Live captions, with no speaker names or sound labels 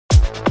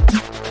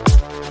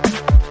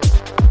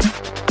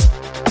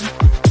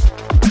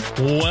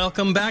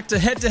Welcome back to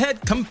Head to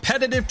Head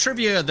Competitive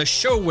Trivia, the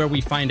show where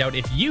we find out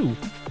if you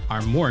are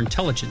more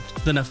intelligent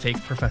than a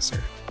fake professor.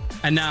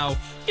 And now,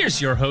 here's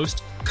your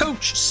host,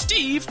 Coach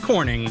Steve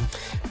Corning.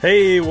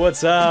 Hey,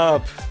 what's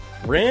up?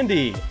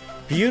 Randy,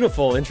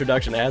 beautiful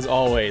introduction as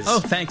always. Oh,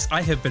 thanks.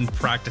 I have been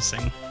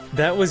practicing.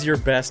 That was your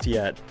best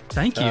yet.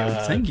 Thank you.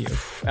 Thank you.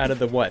 Out of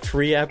the,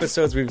 3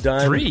 episodes we've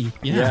done? 3,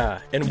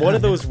 yeah. And one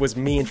of those was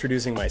me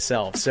introducing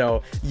myself.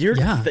 So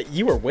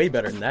you were way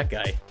better than that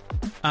guy.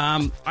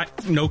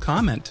 No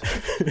comment.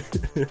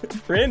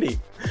 Randy,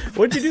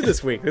 what did you do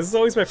this week? This is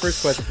always my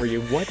first question for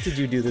you. What did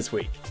you do this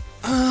week?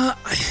 What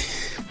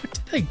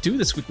did I do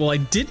this week? Well, I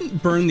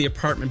didn't burn the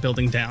apartment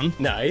building down.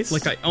 Nice.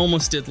 Like I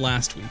almost did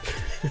last week.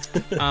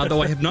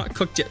 Though I have not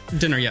cooked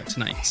dinner yet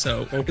tonight.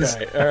 So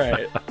okay, all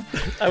right.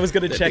 I was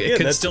going to check in. It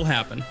could still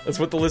happen. That's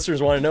what the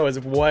listeners want to know: is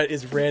what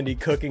is Randy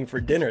cooking for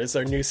dinner? It's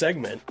our new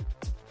segment.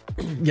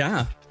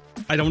 Yeah,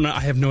 I don't know.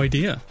 I have no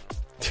idea.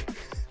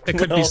 It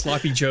could be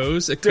sloppy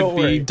joes. It could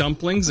be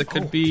dumplings. It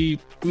could be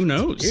who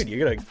knows. Dude,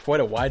 you got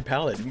quite a wide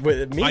palate.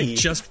 With me, I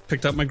just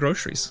picked up my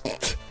groceries.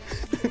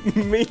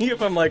 Me,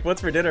 if I'm like,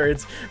 what's for dinner?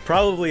 It's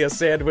probably a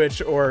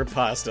sandwich or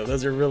pasta.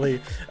 Those are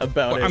really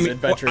about as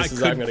adventurous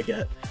as I'm going to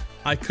get.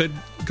 I could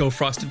go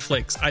Frosted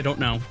Flakes. I don't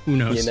know. Who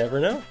knows? You never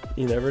know.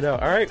 You never know.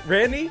 All right,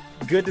 Randy,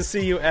 good to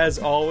see you as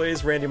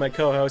always. Randy, my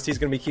co-host, he's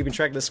going to be keeping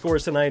track of the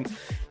scores tonight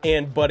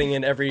and butting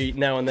in every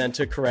now and then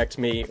to correct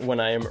me when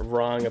I am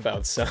wrong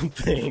about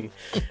something.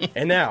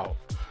 And now,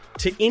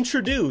 to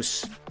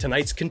introduce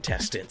tonight's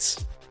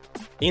contestants.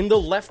 In the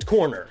left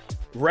corner,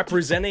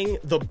 representing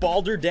the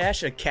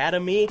Balderdash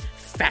Academy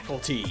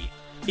faculty,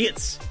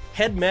 it's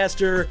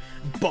Headmaster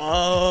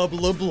Bob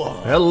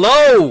LeBlanc.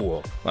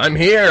 Hello! I'm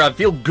here. I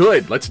feel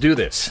good. Let's do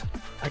this.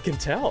 I can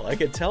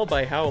tell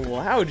by how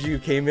loud you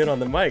came in on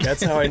the mic.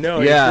 That's how I know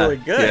you're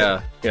feeling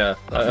good. Yeah.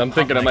 I'm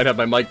thinking I might have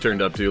my mic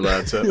turned up too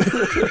loud. So. No,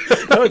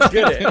 it's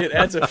good. It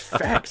adds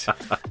effect.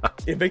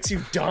 It makes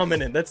you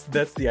dominant.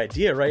 That's the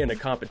idea, right? In a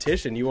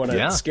competition, you want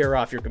to scare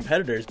off your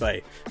competitors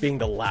by being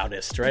the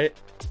loudest, right?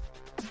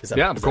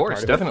 Of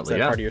course, definitely. Is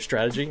that part of your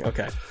strategy?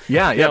 Okay.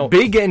 Yeah. Now,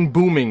 big and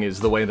booming is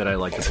the way that I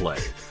like to play.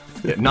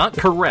 Not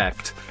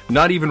correct,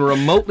 not even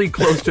remotely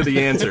close to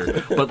the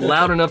answer, but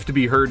loud enough to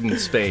be heard in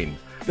Spain.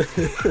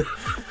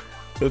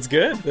 That's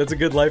good. That's a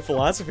good life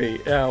philosophy.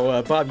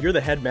 Now, Bob, you're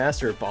the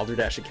headmaster of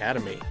Balderdash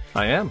Academy.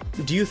 I am.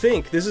 Do you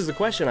think, this is the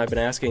question I've been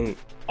asking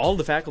all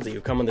the faculty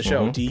who come on the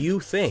show, do you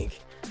think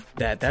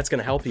that that's going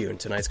to help you in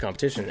tonight's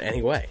competition in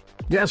any way?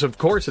 Yes, of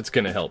course it's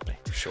going to help me.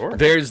 Sure.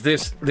 There's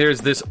this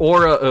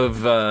aura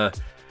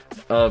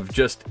of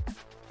just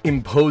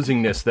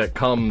imposingness that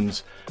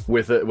comes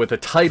with a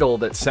title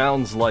that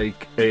sounds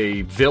like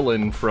a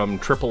villain from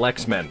Triple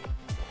X-Men.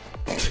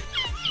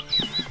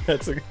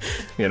 That's a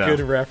good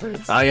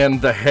reference. I am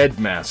the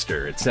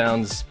headmaster. It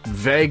sounds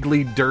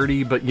vaguely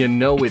dirty, but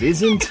it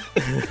isn't.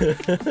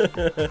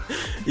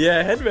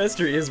 Yeah,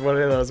 headmaster is one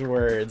of those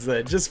words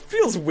that just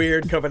feels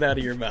weird coming out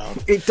of your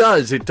mouth. It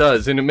does,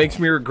 and it makes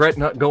me regret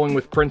not going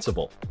with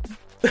principal.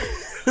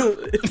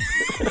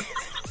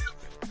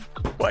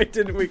 Why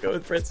didn't we go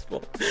with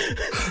principal?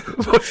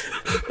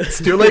 It's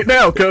too late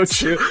now,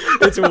 Coach.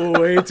 It's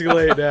way too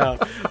late now.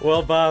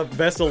 Well, Bob,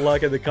 best of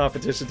luck in the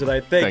competition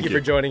tonight. Thank you for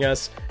joining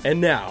us.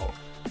 And now,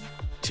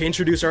 to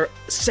introduce our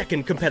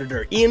second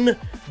competitor in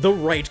the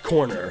right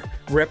corner,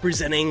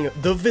 representing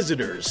the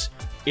visitors,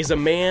 is a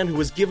man who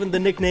was given the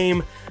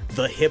nickname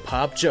the Hip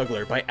Hop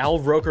Juggler by Al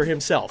Roker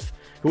himself,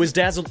 who has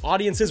dazzled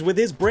audiences with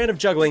his brand of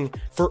juggling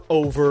for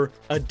over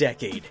a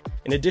decade.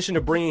 In addition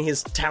to bringing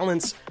his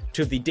talents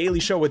to The Daily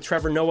Show with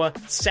Trevor Noah,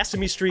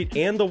 Sesame Street,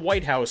 and the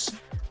White House,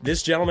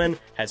 this gentleman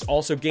has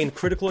also gained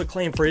critical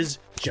acclaim for his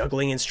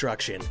juggling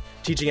instruction,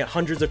 teaching at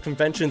hundreds of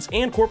conventions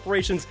and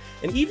corporations,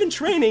 and even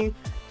training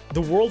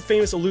the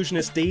world-famous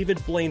illusionist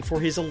David Blaine for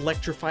his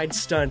electrified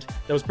stunt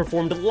that was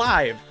performed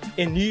live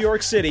in New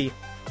York City.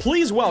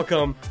 Please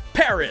welcome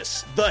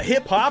Paris, the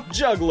Hip-Hop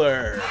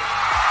Juggler.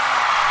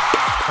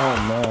 Oh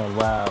man,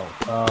 wow.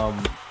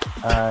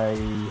 I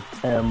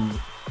am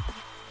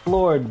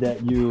floored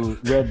that you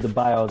read the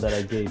bio that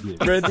I gave you.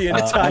 Read the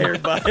entire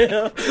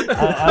bio.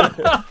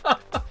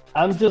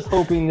 I'm just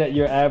hoping that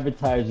your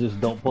advertisers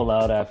don't pull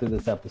out after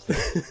this episode.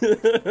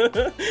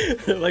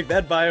 Like,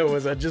 that bio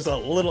was just a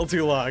little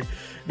too long.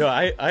 No,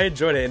 I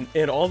enjoyed it,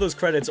 and all those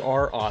credits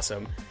are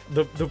awesome.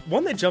 The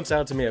one that jumps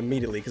out to me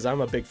immediately, because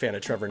I'm a big fan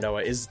of Trevor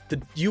Noah, is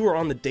you were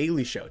on The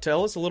Daily Show.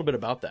 Tell us a little bit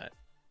about that.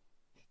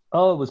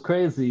 Oh, it was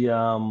crazy.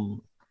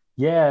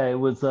 Yeah, it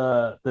was,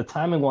 the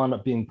timing wound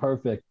up being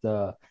perfect.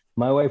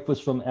 My wife was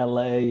from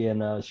LA,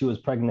 and she was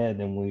pregnant,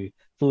 and we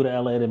flew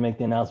to LA to make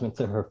the announcement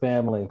to her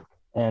family.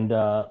 And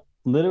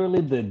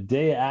literally the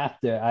day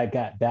after I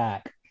got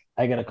back,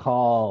 I got a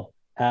call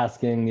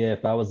asking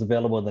if I was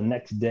available the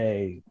next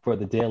day for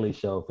The Daily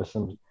Show for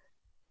some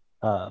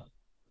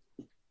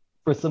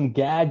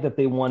gag that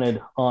they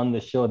wanted on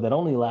the show that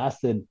only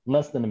lasted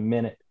less than a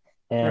minute.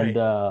 And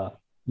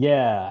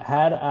yeah,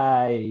 had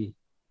I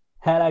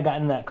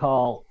gotten that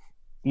call,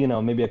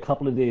 maybe a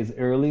couple of days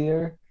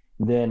earlier,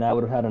 then I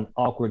would have had an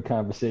awkward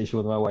conversation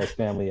with my wife's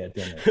family at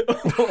dinner.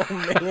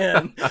 Oh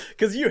man,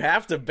 because you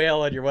have to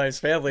bail on your wife's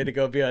family to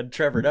go be on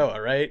Trevor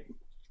Noah, right?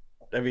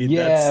 I mean,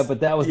 yeah, but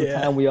that was the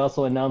time we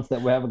also announced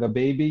that we're having a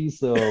baby.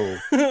 So yeah,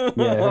 her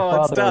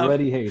father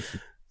already hates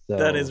it. So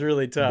that is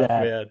really tough,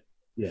 man.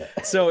 Yeah.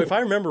 So if I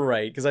remember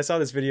right, because I saw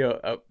this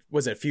video,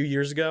 was it a few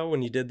years ago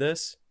when you did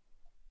this?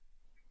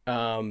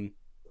 So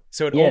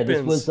it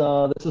opens. This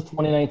was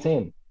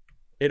 2019.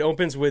 It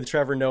opens with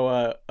Trevor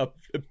Noah.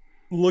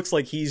 Looks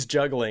like he's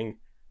juggling.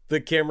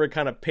 The camera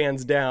kind of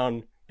pans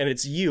down, and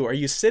it's you. Are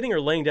you sitting or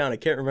laying down? I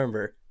can't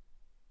remember.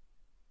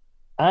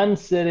 I'm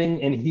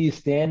sitting and he's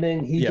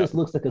standing. He just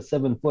looks like a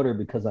 7-footer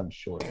because I'm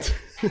short.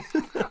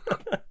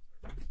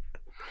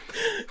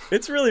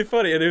 It's really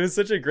funny, and it was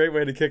such a great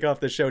way to kick off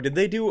the show. Did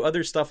they do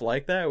other stuff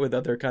like that with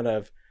other kind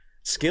of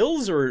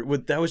skills, or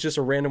that was just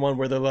a random one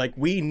where they're like,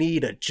 we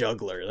need a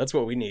juggler. That's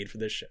what we need for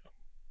this show.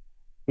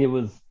 It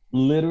was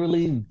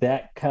literally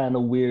that kind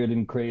of weird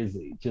and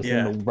crazy. Just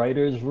in the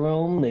writer's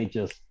room, they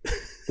just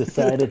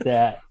decided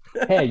that,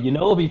 hey, you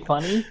know, it'll be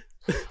funny.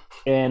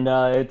 And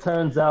it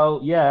turns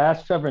out, I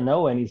asked Trevor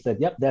Noah, and he said,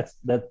 "Yep, that's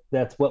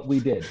what we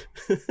did."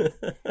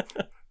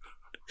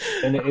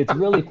 And it's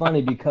really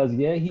funny because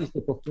he's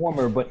the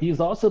performer, but he's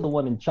also the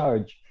one in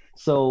charge.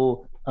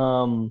 So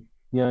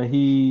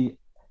he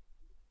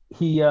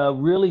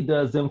really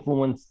does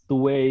influence the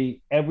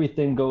way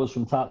everything goes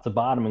from top to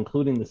bottom,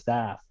 including the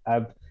staff.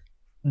 I've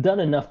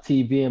done enough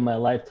TV in my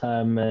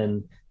lifetime,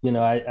 and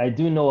I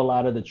do know a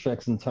lot of the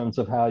tricks in terms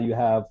of how you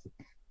have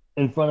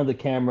in front of the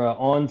camera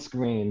on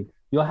screen.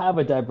 You'll have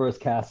a diverse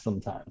cast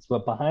sometimes,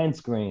 but behind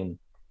screen,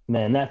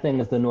 man, that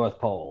thing is the North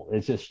Pole.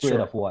 It's just straight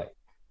up white.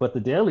 But The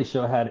Daily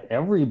Show had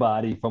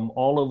everybody from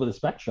all over the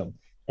spectrum.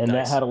 And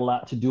that had a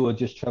lot to do with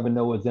just Trevor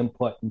Noah's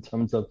input in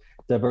terms of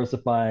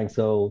diversifying.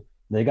 So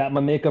they got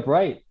my makeup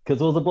right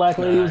because it was a black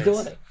lady who was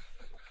doing it.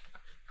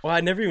 Well,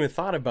 I never even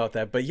thought about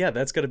that. But yeah,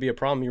 that's going to be a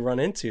problem you run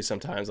into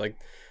sometimes. Like,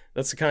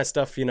 that's the kind of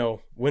stuff,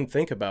 wouldn't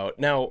think about.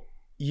 Now,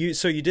 you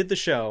did the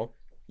show.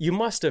 You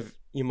must have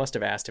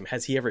asked him,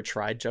 has he ever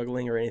tried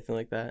juggling or anything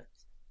like that?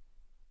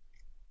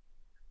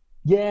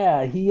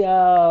 Yeah, he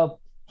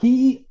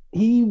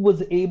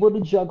was able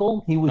to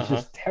juggle. He was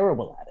just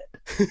terrible at it.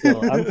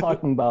 So I'm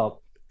talking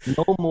about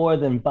no more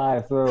than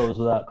 5 throws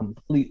without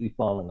completely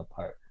falling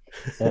apart.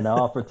 And I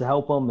offered to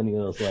help him, and he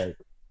was like,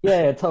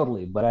 yeah,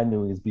 totally. But I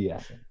knew he was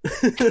BSing.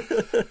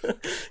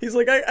 He's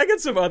like, I got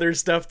some other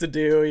stuff to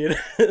do.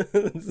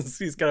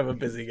 He's kind of a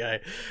busy guy.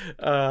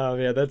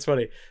 Yeah, that's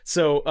funny.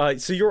 So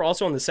you're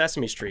also on the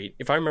Sesame Street,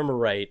 if I remember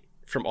right,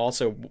 from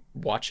also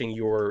watching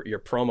your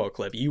promo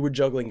clip. You were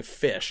juggling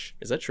fish.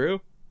 Is that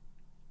true?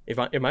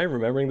 Am I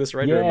remembering this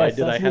right, or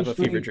did I have a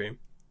fever dream?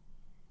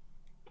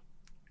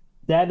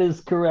 That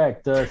is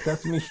correct.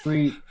 Sesame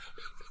Street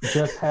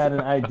just had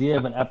an idea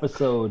of an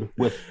episode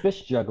with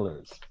fish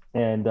jugglers.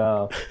 And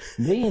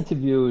they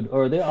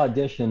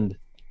auditioned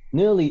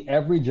nearly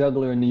every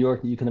juggler in New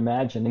York that you can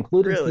imagine,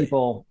 including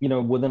people,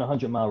 within a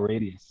 100-mile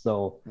radius.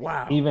 So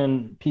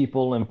even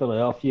people in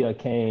Philadelphia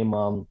came,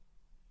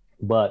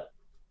 but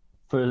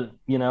for,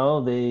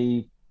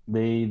 they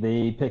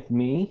picked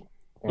me,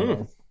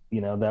 and,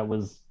 that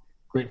was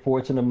great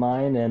fortune of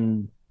mine.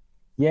 And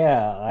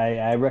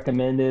I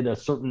recommended a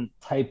certain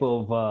type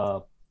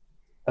of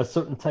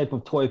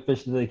toy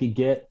fish that they could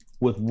get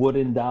with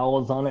wooden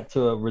dowels on it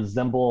to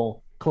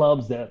resemble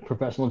clubs that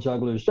professional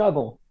jugglers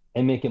juggle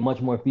and make it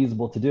much more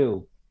feasible to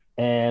do.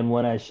 And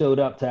when I showed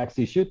up to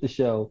actually shoot the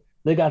show,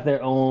 they got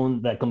their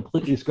own that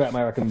completely scrapped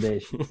my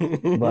recommendation.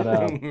 But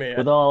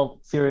with all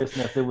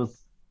seriousness, it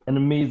was an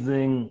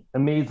amazing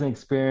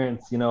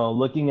experience,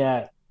 looking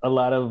at a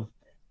lot of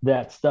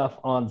that stuff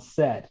on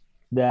set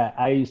that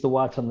I used to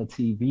watch on the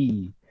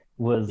TV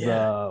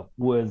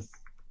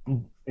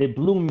it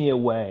blew me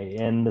away,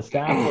 and the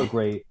staff were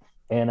great.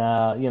 And,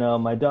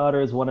 my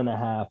daughter is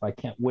 1.5. I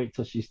can't wait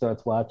till she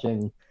starts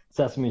watching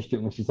Sesame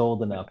Street when she's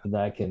old enough, and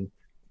I can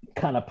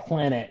kind of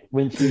plan it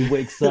when she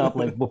wakes up,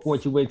 like before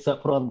she wakes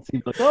up, put on the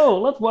TV, like, oh,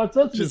 let's watch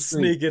Sesame Street. Just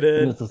sneak it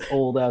in. And it's this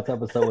old ass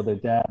episode with her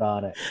dad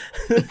on it.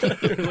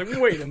 Like,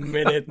 wait a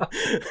minute.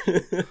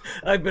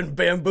 I've been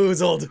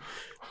bamboozled.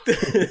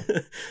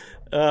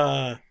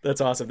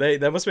 That's awesome.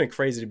 That must have been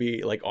crazy to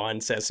be like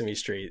on Sesame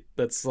Street.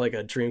 That's like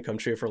a dream come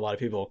true for a lot of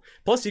people.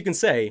 Plus, you can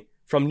say,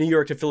 from New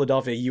York to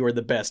Philadelphia, you are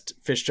the best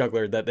fish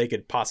juggler that they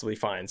could possibly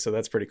find. So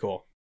that's pretty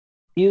cool.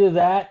 Either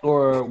that,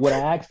 or what I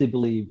actually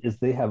believe is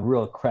they have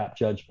real crap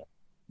judgment.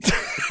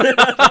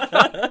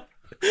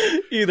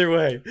 Either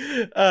way,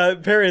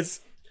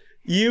 Paris,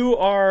 you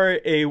are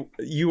a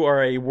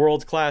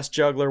world-class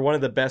juggler, one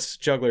of the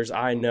best jugglers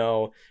I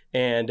know,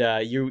 and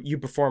you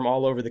perform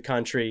all over the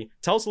country.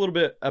 Tell us a little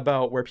bit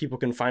about where people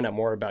can find out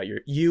more about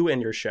you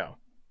and your show.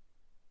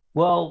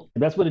 Well, the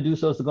best way to do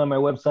so is to go on my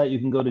website. You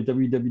can go to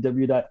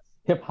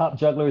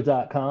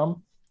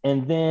www.hiphopjuggler.com.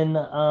 And then,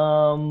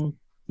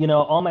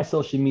 all my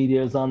social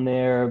media is on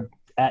there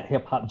at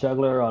Hip Hop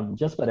Juggler on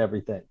just about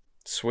everything.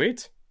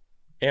 Sweet.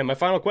 And my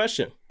final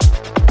question.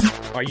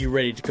 Are you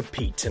ready to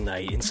compete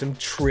tonight in some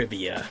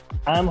trivia?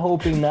 I'm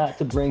hoping not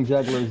to bring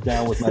jugglers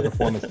down with my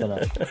performance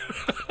tonight.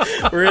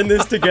 We're in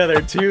this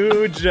together,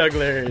 2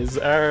 jugglers.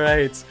 All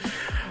right.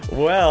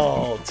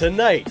 Well,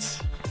 tonight,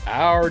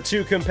 our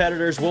 2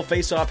 competitors will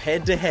face off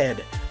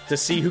head-to-head to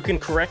see who can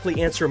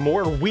correctly answer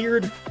more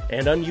weird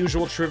and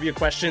unusual trivia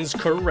questions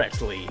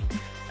correctly.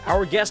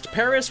 Our guest,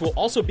 Paris, will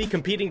also be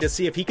competing to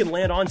see if he can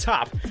land on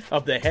top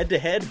of the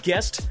head-to-head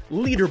guest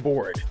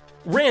leaderboard.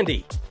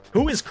 Randy,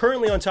 who is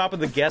currently on top of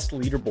the guest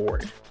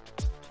leaderboard?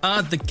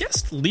 The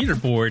guest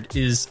leaderboard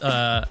is,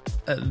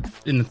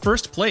 in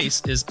first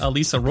place is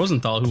Elisa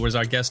Rosenthal, who was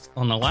our guest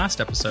on the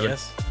last episode.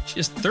 Yes. She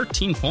has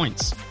 13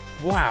 points.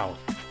 Wow.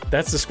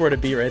 That's the score to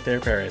beat right there,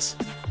 Paris.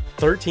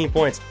 13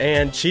 points.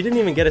 And she didn't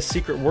even get a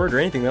secret word or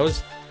anything.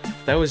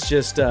 That was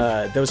just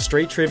those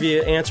straight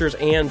trivia answers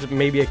and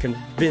maybe a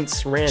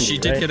convince Randy. She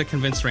did get a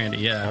convince Randy,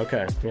 yeah.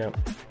 Okay, yeah.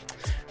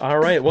 All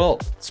right, well,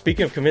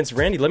 speaking of convince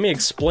Randy, let me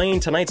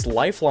explain tonight's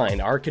lifeline.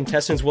 Our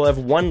contestants will have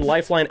 1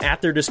 lifeline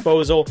at their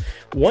disposal.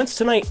 Once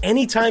tonight,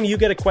 anytime you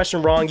get a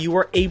question wrong, you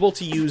are able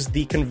to use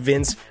the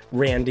convince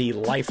Randy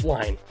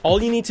lifeline.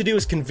 All you need to do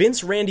is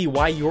convince Randy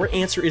why your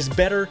answer is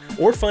better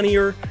or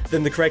funnier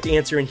than the correct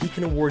answer, and he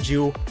can award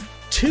you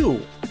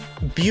 2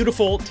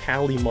 beautiful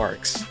tally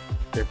marks.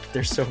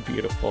 They're so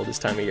beautiful this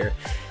time of year.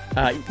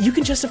 You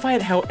can justify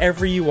it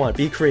however you want.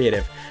 Be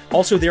creative.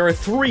 Also, there are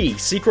 3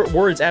 secret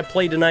words at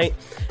play tonight.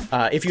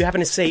 If you happen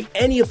to say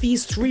any of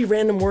these 3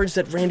 random words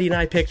that Randy and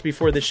I picked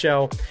before the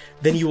show,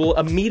 then you will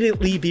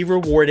immediately be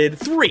rewarded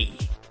 3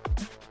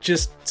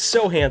 just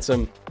so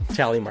handsome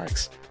tally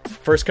marks.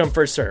 First come,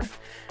 first serve.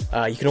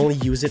 You can only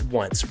use it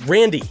once.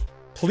 Randy,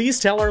 please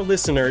tell our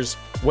listeners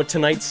what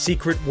tonight's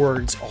secret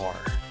words are.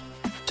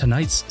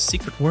 Tonight's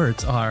secret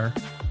words are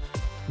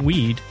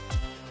weed,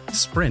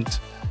 sprint,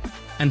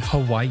 and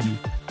Hawaii.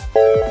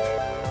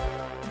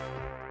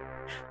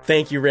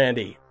 Thank you,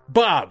 Randy.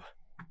 Bob,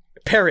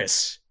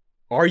 Paris,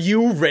 are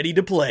you ready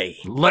to play?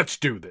 Let's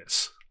do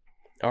this.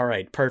 All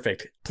right,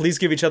 perfect. Please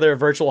give each other a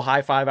virtual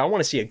high five. I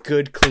want to see a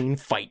good, clean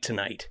fight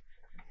tonight.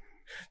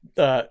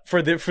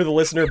 For the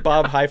listener,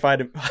 Bob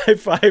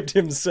high-fived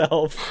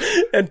himself,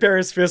 and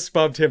Paris fist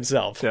bumped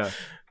himself. Yeah,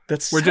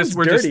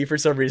 we're dirty for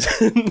some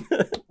reason.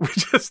 We're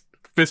just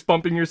fist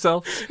bumping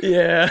yourself.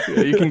 Yeah,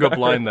 you can go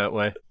blind that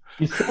way.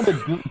 You said a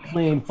good,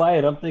 clean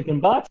fight. I'm thinking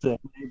boxing.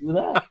 You do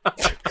that.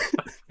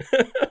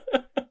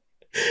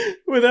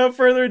 Without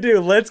further ado,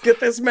 let's get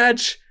this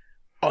match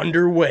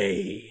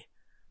underway.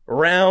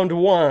 Round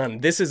 1.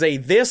 This is a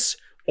this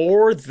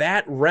or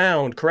that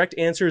round. Correct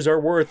answers are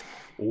worth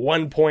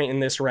 1 point in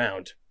this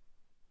round.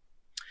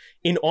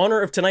 In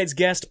honor of tonight's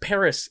guest,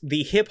 Paris,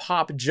 the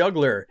hip-hop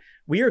juggler,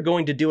 we are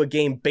going to do a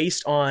game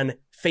based on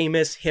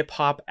famous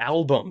hip-hop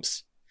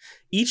albums.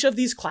 Each of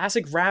these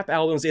classic rap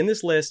albums in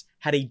this list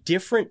had a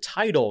different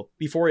title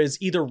before it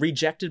is either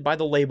rejected by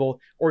the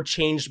label or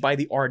changed by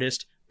the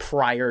artist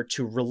prior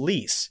to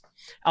release.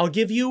 I'll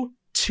give you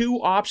 2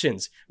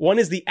 options. One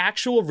is the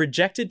actual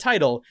rejected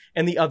title,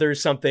 and the other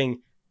is something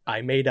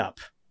I made up.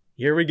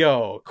 Here we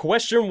go.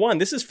 Question 1.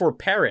 This is for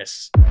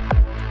Paris.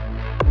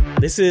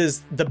 This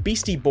is the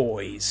Beastie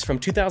Boys from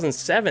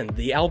 2007.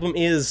 The album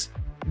is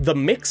The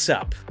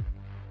Mix-Up.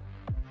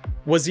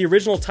 Was the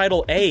original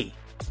title A,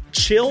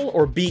 Chill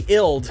or Be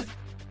Illed,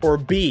 or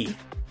B,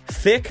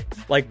 Thick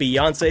like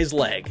Beyonce's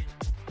leg?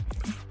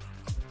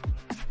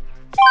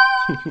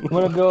 I'm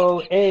going to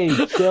go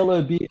A, Chill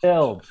or Be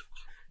Illed.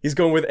 He's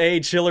going with A,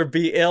 Chill or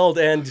Be Illed,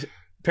 and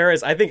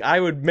Paris, I think I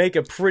would make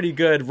a pretty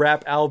good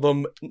rap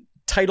album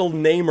title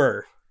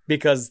namer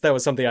because that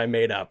was something I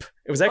made up.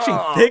 It was actually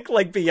Thick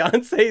like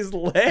Beyonce's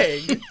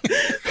leg.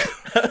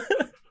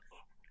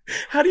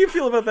 How do you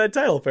feel about that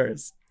title,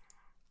 Paris?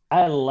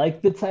 I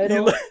like the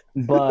title,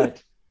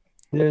 but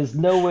there's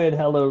no way in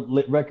hell a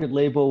record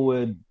label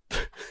would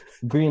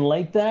green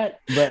light that,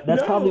 but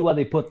that's probably why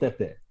they put that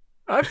there.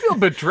 I feel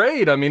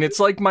betrayed. I mean, it's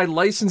like my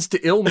license to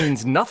ill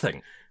means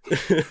nothing.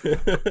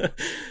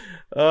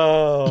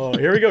 Oh,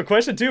 here we go.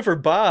 Question 2 for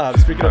Bob.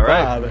 Speaking of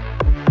Bob.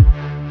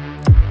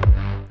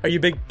 Are you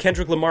a big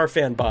Kendrick Lamar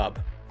fan, Bob?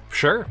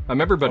 Sure.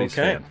 I'm everybody's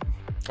fan.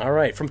 All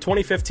right. From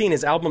 2015,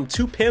 his album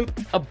To Pimp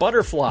a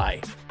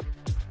Butterfly.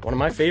 One of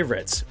my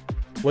favorites.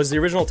 Was the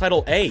original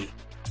title A,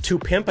 To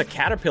Pimp a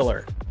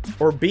Caterpillar,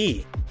 or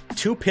B,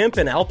 To Pimp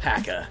an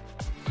Alpaca?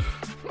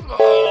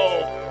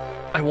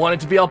 Oh, I want it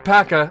to be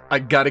alpaca. I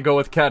gotta go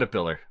with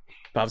caterpillar.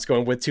 Bob's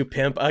going with To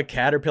Pimp a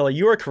Caterpillar.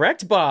 You are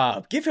correct,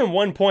 Bob. Give him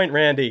 1 point,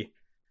 Randy.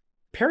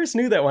 Paris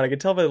knew that one. I could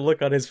tell by the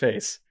look on his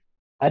face.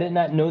 I did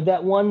not know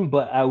that one,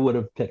 but I would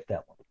have picked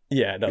that one.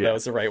 Yeah, no, that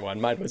was the right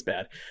one. Mine was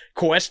bad.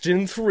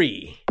 Question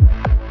 3.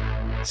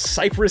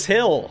 Cypress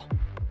Hill.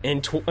 In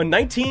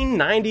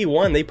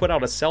 1991, they put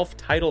out a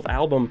self-titled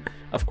album,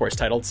 of course,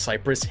 titled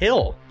Cypress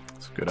Hill.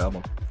 It's a good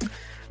album.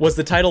 Was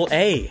the title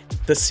A,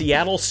 The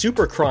Seattle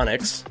Super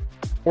Chronics,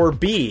 or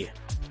B,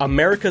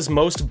 America's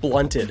Most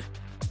Blunted?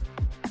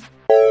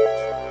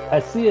 I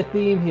see a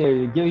theme here.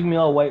 You're giving me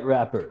all white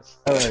rappers.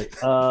 All right.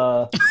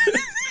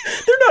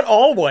 They're not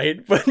all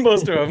white, but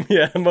most of them,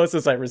 yeah, most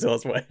of Cypress Hill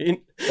is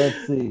white.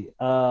 Let's see.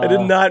 I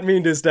did not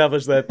mean to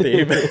establish that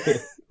theme.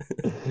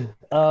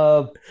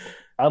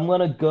 I'm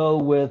going to go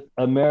with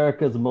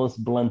America's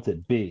Most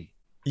Blunted, B.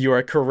 You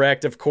are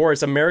correct, of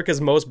course. America's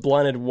Most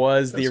Blunted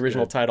was the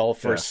original good. title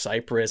for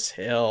Cypress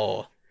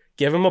Hill.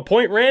 Give him a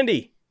point,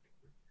 Randy.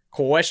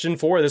 Question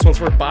 4. This one's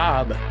for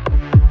Bob.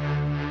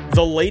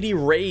 The Lady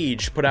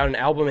Rage put out an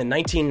album in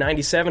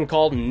 1997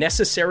 called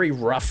Necessary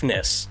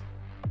Roughness.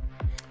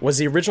 Was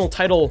the original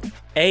title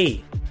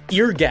A,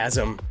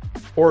 Eargasm,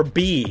 or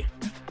B,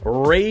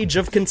 Rage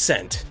of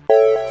Consent?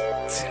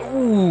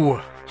 Ooh.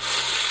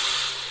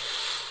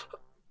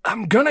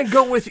 I'm gonna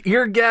go with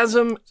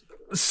Eargasm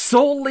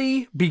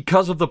solely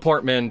because of the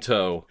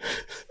portmanteau.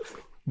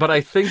 But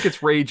I think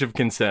it's Rage of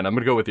Consent. I'm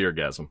gonna go with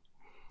Eargasm.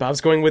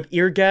 Bob's going with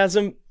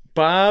Eargasm.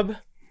 Bob,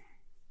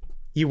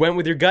 you went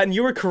with your gut, and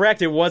you were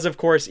correct. It was, of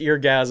course,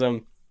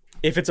 Eargasm.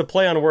 If it's a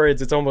play on words,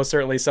 it's almost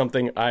certainly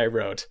something I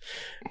wrote.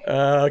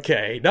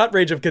 Okay, not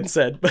Rage of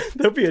Consent, but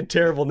that'd be a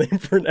terrible name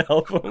for an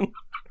album.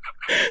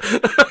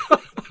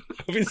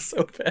 That'd be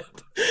so bad.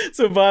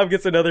 So Bob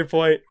gets another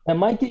point. I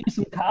might get you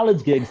some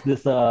college gigs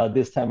this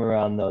time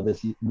around though.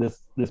 This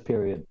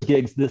period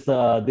gigs this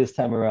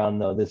time around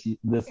though. This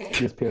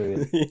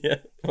period. Yeah.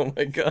 Oh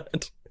my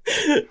God.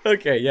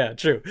 Okay. Yeah.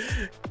 True.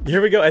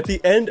 Here we go. At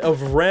the end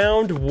of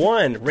round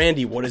 1,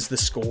 Randy, what is the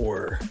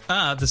score?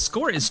 The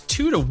score is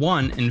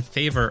 2-1 in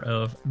favor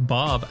of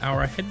Bob,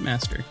 our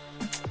headmaster.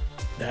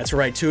 That's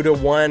right,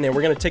 2-1, and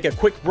we're gonna take a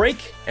quick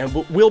break,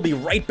 and we'll be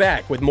right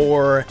back with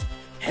more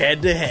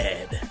Head to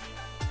Head.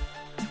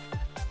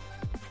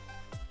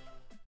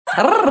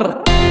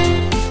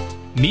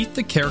 Meet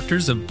the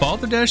characters of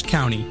Balderdash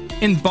County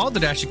in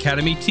Balderdash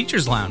Academy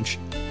Teachers Lounge.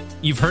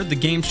 You've heard the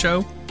game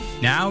show.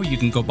 Now you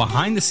can go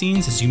behind the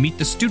scenes as you meet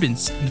the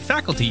students and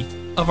faculty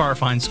of our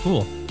fine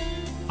school.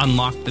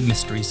 Unlock the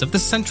mysteries of the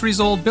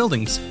centuries-old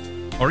buildings,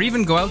 or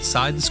even go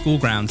outside the school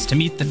grounds to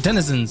meet the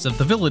denizens of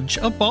the village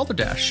of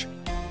Balderdash.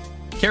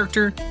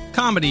 Character,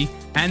 comedy,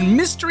 and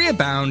mystery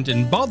abound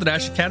in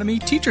Balderdash Academy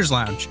Teachers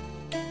Lounge.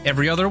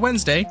 Every other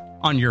Wednesday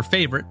on your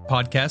favorite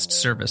podcast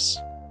service.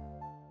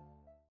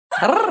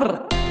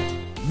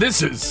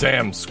 This is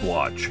Sam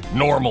Squatch,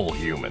 normal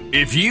human.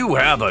 If you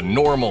have a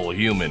normal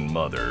human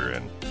mother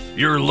and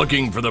you're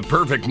looking for the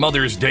perfect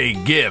Mother's Day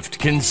gift,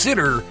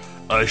 consider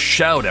a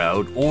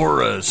shout-out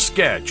or a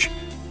sketch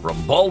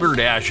from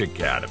Balderdash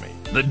Academy.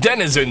 The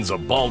denizens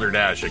of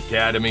Balderdash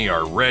Academy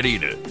are ready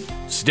to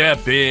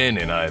step in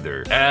and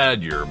either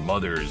add your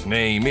mother's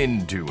name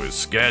into a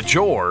sketch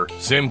or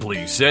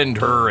simply send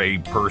her a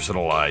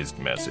personalized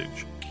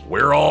message.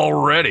 We're all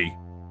ready.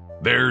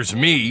 There's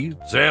me,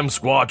 Sam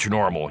Squatch,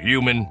 normal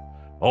human,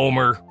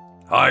 Homer,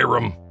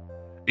 Hiram,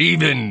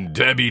 even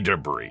Debbie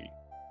Debris.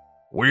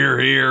 We're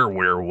here,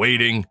 we're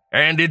waiting,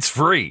 and it's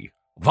free.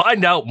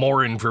 Find out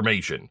more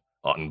information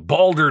on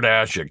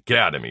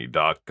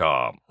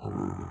balderdashacademy.com.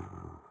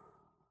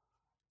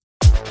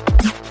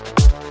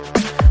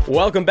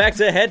 Welcome back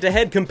to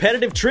Head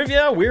Competitive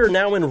Trivia. We're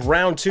now in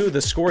round 2.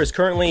 The score is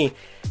currently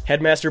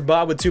Headmaster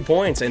Bob with 2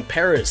 points and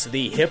Paris,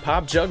 the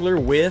hip-hop juggler,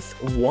 with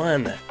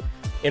 1.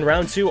 In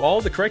round 2,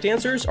 all the correct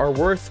answers are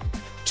worth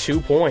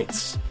 2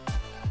 points.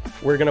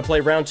 We're going to play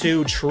round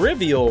 2,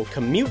 Trivial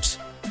Commute.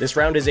 This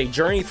round is a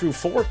journey through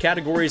 4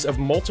 categories of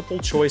multiple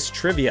choice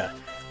trivia.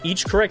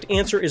 Each correct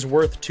answer is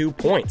worth 2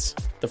 points.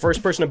 The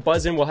first person to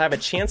buzz in will have a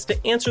chance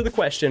to answer the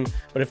question,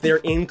 but if they're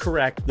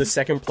incorrect, the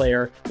second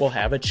player will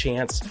have a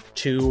chance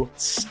to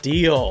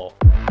steal.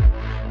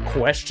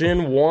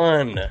 Question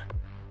 1.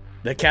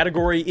 The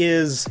category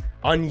is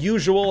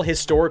unusual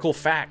historical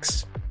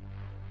facts.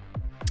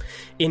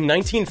 In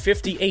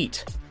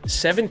 1958,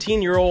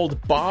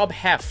 17-year-old Bob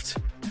Heft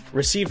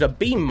received a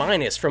B-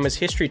 from his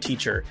history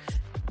teacher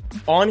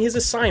on his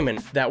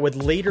assignment that would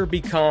later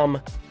become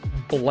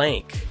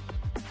blank.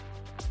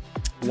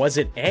 Was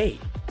it A,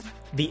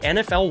 the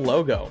NFL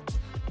logo,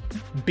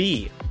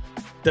 B,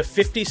 the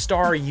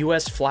 50-star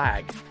U.S.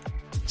 flag,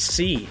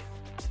 C,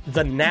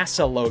 the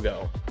NASA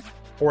logo,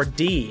 or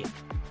D,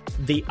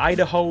 the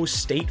Idaho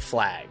state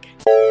flag?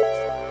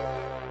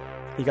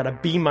 He got a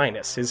B-.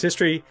 His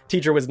history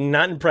teacher was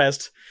not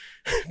impressed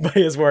by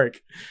his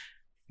work.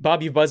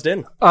 Bob, you buzzed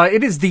in.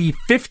 It is the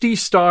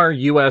 50-star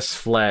U.S.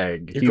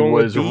 flag. He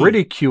was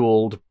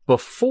ridiculed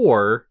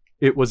before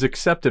it was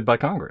accepted by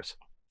Congress.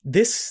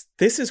 This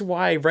is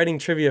why writing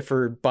trivia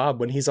for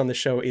Bob when he's on the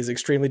show is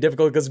extremely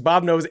difficult, because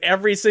Bob knows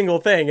every single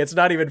thing. It's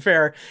not even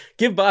fair.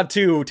 Give Bob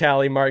 2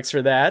 tally marks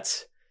for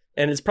that.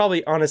 And it's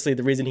probably, honestly,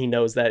 the reason he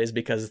knows that is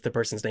because the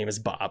person's name is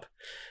Bob.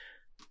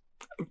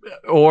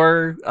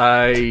 Or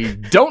I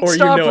don't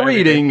stop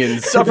reading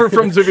and suffer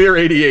from severe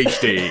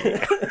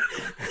ADHD.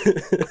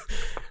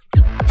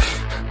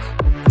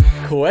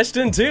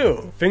 Question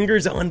 2.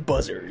 Fingers on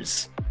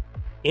buzzers.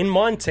 In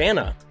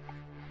Montana,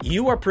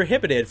 you are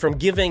prohibited from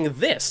giving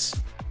this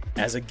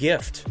as a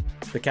gift.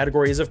 The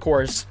category is, of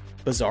course,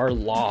 bizarre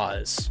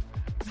laws.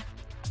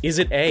 Is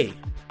it A,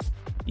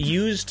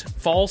 used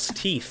false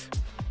teeth,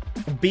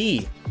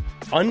 B,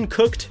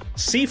 uncooked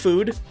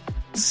seafood,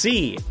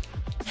 C,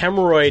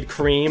 hemorrhoid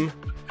cream,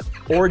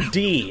 or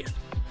D,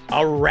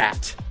 a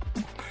rat?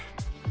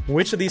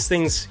 Which of these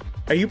things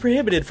are you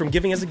prohibited from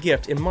giving as a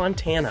gift in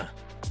Montana?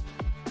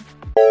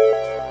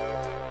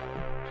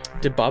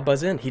 Did Bob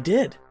buzz in? He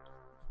did.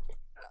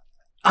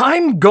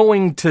 I'm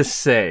going to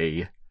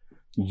say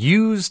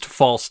used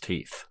false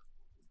teeth.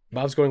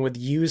 Bob's going with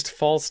used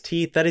false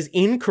teeth. That is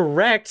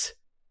incorrect.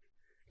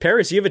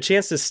 Paris, you have a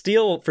chance to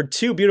steal for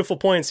 2 beautiful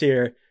points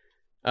here.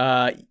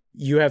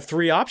 You have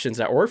 3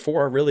 options, or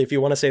 4, really, if you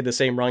want to say the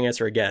same wrong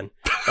answer again.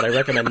 But I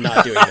recommend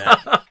not doing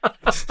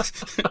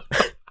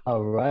that.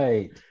 All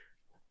right.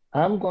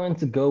 I'm going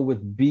to go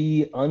with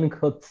B,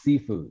 uncooked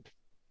seafood.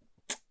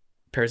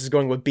 Paris is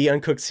going with B,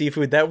 uncooked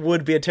seafood. That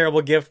would be a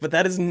terrible gift, but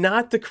that is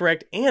not the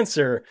correct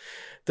answer.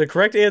 The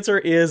correct answer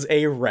is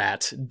a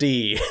rat,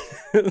 D.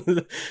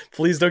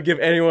 Please don't give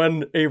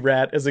anyone a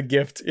rat as a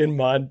gift in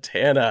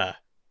Montana.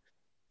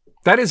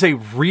 That is a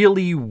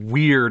really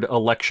weird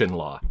election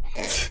law.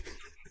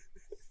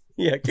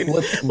 Yeah,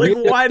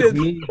 why did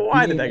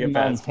that get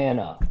passed?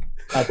 Montana.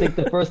 I think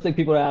the first thing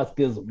people ask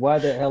is, why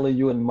the hell are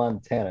you in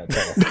Montana?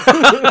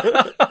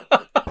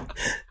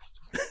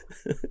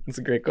 It's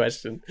a great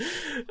question.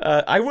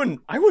 I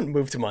wouldn't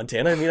move to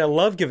Montana. I mean, I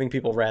love giving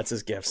people rats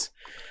as gifts.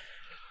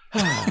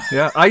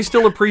 Yeah, I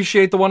still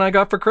appreciate the one I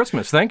got for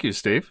Christmas. Thank you,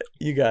 Steve.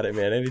 You got it,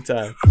 man.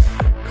 Anytime.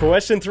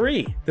 Question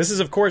 3. This is,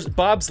 of course,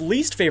 Bob's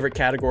least favorite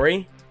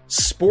category,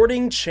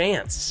 sporting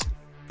chance.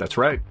 That's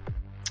right.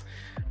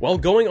 While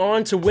going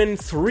on to win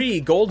 3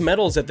 gold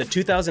medals at the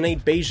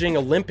 2008 Beijing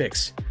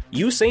Olympics,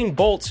 Usain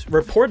Bolt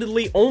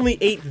reportedly only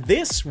ate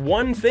this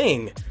one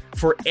thing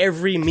for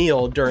every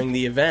meal during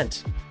the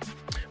event.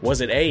 Was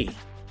it A,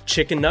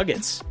 chicken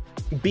nuggets,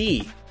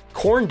 B,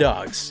 corn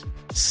dogs,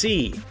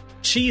 C,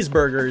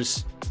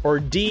 cheeseburgers, or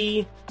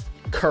D,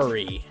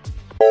 curry?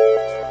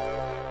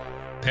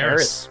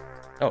 Paris.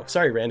 Oh,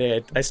 sorry,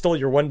 Randy. I stole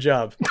your one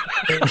job.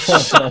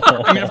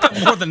 I mean, I've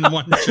got more than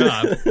one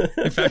job.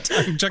 In fact,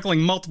 I'm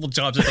juggling multiple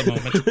jobs at the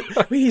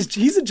moment. Wait,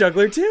 he's a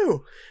juggler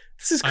too.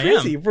 This is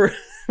crazy.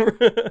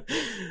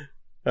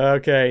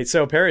 Okay,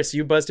 so Paris,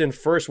 you buzzed in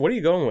first. What are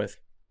you going with?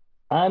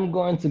 I'm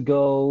going to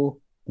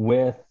go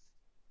with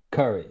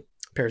curry.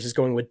 Paris is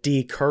going with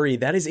D, curry.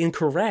 That is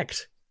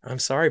incorrect. I'm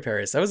sorry,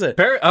 Paris. That was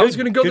I was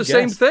going to go the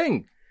same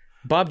thing.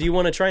 Bob, do you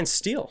want to try and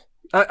steal?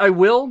 I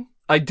will.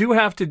 I do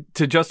have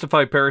to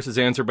justify Paris's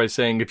answer by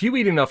saying if you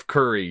eat enough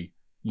curry,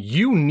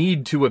 you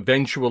need to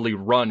eventually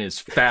run as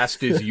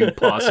fast as you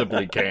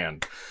possibly can.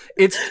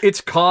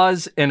 It's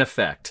cause and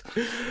effect.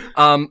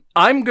 I'm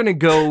going to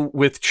go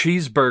with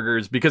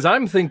cheeseburgers because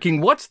I'm thinking,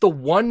 what's the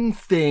one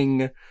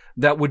thing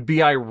that would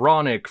be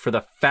ironic for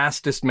the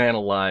fastest man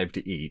alive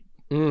to eat?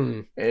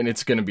 And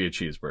it's going to be a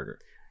cheeseburger.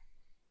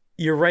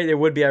 You're right, it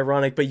would be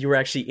ironic, but you were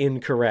actually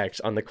incorrect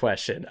on the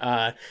question.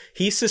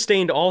 He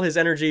sustained all his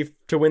energy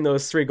to win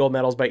those 3 gold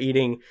medals by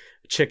eating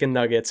chicken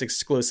nuggets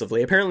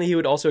exclusively. Apparently, he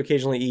would also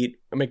occasionally eat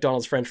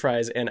McDonald's French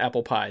fries and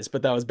apple pies,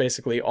 but that was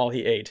basically all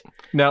he ate.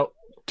 Now,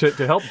 to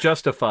help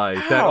justify,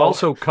 that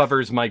also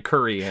covers my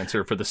curry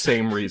answer for the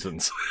same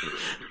reasons.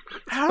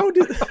 How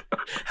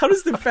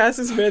does the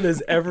fastest man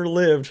that's ever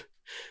live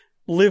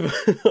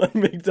on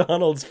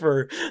McDonald's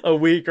for a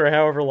week or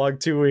however long,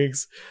 2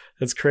 weeks?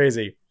 That's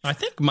crazy. I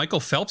think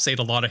Michael Phelps ate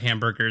a lot of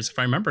hamburgers, if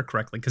I remember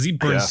correctly, because he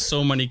burns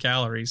so many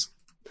calories.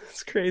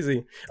 It's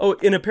crazy. Oh,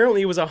 and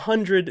apparently it was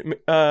 100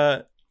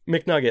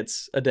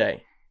 McNuggets a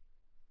day.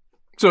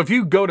 So if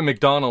you go to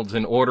McDonald's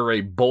and order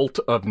a bolt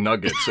of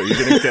nuggets, are you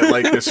going to get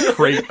like this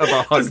crate of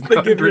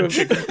 100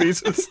 chicken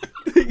pieces?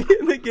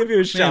 They give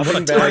you a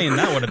shopping bag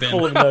that would have been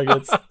full of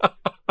nuggets.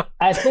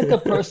 I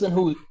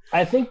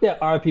think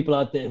there are people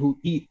out there who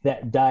eat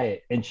that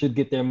diet and should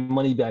get their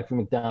money back from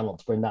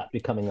McDonald's for not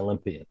becoming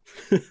Olympian.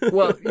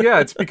 Well, yeah,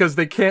 it's because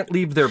they can't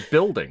leave their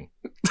building.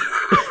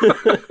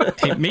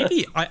 Hey,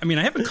 maybe, I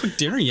haven't cooked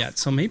dinner yet,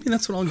 so maybe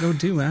that's what I'll go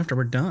do after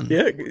we're done.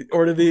 Yeah,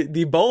 order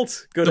the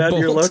Bolt. Go down to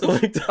your local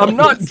McDonald's. I'm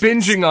not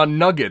binging on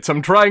nuggets.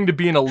 I'm trying to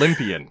be an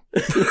Olympian.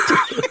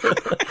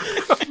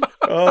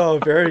 Oh,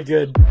 very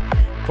good.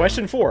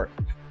 Question 4.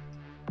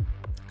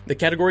 The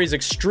category is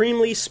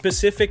extremely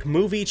specific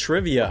movie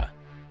trivia.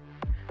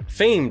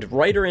 Famed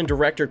writer and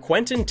director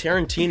Quentin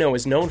Tarantino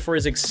is known for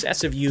his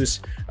excessive use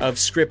of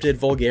scripted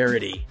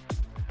vulgarity.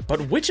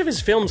 But which of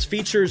his films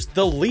features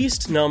the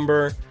least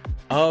number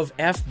of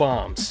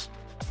F-bombs,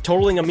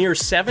 totaling a mere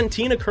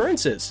 17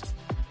 occurrences?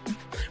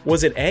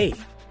 Was it A,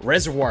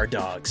 Reservoir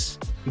Dogs,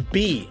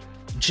 B,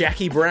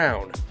 Jackie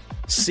Brown,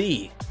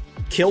 C,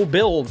 Kill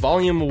Bill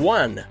Volume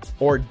 1,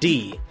 or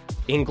D,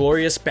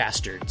 Inglourious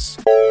Bastards?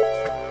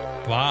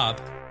 Bob.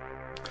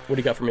 What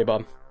do you got for me,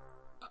 Bob?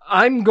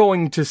 I'm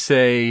going to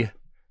say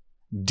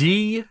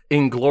D,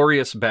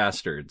 Inglourious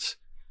Bastards,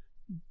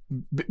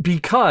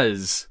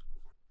 because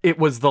it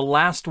was the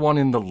last one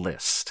in the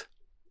list.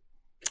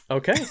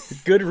 Okay,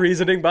 good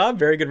reasoning, Bob.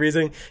 Very good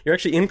reasoning. You're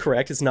actually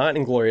incorrect. It's not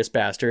Inglourious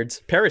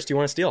Bastards. Paris, do you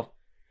want to steal?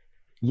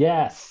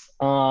 Yes.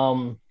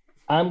 I'm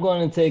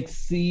going to take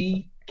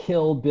C,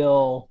 Kill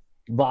Bill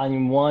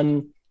Volume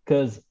 1,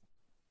 because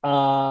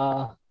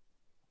I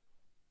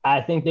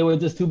think they were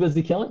just too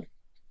busy killing.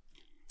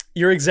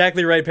 You're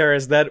exactly right,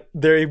 Paris, that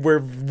they were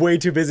way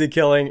too busy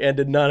killing and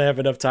did not have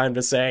enough time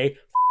to say.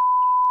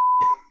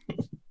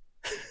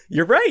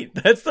 You're right.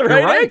 That's the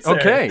right answer.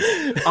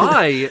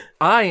 Okay.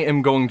 I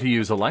am going to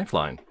use a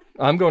lifeline.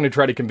 I'm going to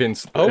try to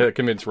convince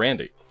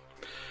Randy.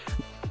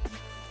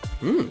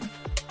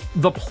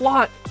 The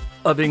plot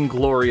of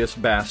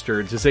Inglourious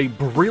Bastards is a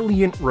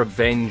brilliant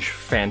revenge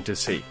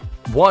fantasy.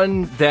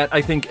 One that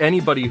I think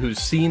anybody who's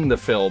seen the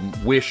film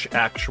wish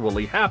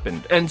actually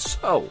happened. And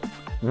so,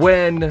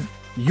 when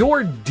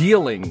you're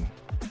dealing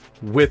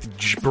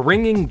with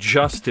bringing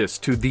justice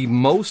to the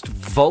most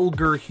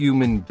vulgar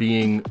human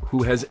being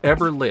who has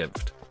ever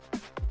lived,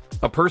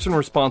 a person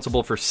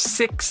responsible for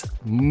 6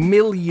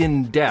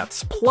 million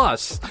deaths,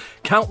 plus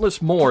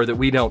countless more that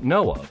we don't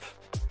know of,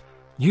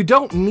 you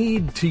don't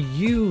need to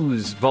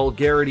use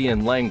vulgarity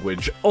in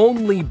language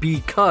only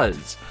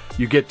because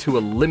you get to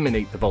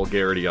eliminate the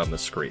vulgarity on the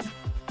screen.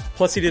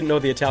 Plus, he didn't know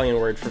the Italian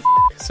word for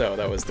so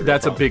that was the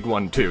That's a big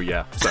one, too,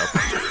 yeah. So,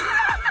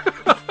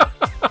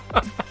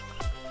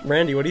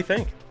 Randy, what do you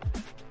think?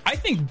 I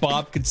think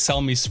Bob could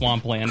sell me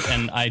Swampland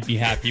and I'd be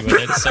happy with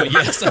it. So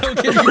yes, I'll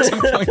give you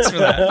 2 points for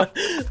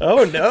that.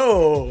 Oh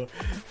no!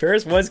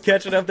 Paris was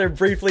catching up there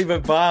briefly,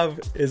 but Bob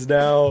is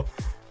now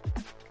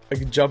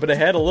jumping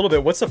ahead a little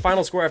bit. What's the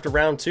final score after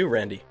round 2,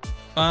 Randy?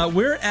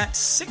 We're at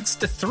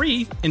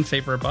 6-3 in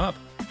favor of Bob.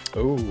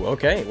 Oh,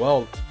 okay.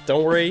 Well,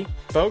 don't worry,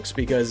 folks,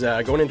 because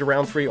going into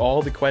round 3,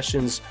 all the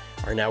questions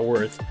are now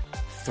worth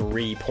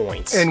 3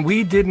 points. and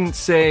we didn't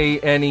say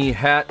any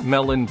hat,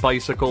 melon,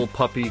 bicycle,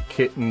 puppy,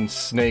 kitten,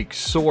 snake,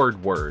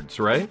 sword words,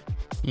 right?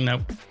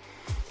 Nope.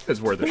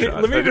 It's worth a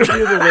shot. Let me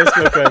review the list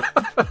real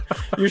quick.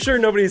 You're sure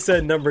nobody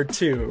said number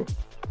 2?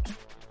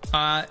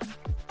 I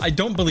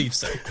don't believe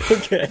so.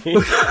 Okay.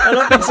 I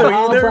don't think so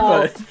either,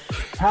 but...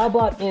 How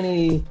about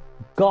any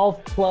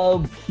golf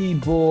club,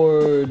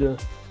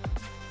 keyboard,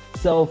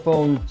 cell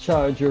phone,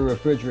 charger,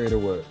 refrigerator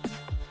words?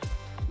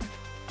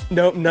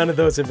 Nope, none of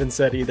those have been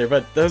said either,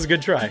 but that was a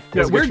good try.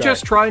 Yeah, we're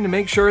just trying to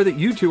make sure that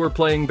you two are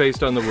playing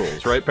based on the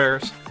rules, right,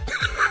 Paris?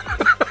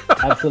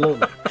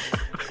 Absolutely.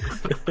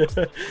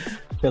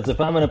 Because if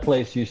I'm in a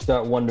place, you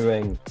start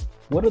wondering,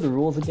 what are the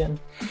rules again?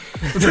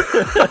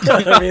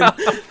 I mean,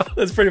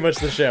 that's pretty much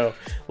the show.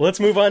 Let's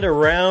move on to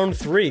round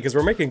 3, because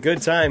we're making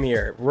good time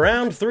here.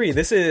 Round 3,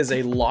 this is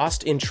a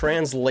Lost in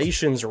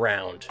Translations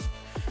round.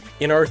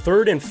 In our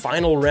third and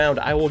final round,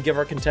 I will give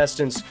our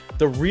contestants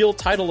the real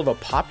title of a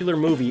popular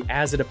movie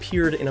as it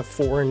appeared in a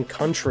foreign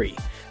country,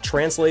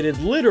 translated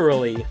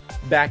literally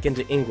back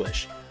into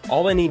English.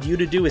 All I need you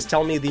to do is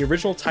tell me the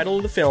original title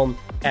of the film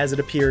as it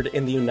appeared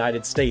in the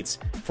United States.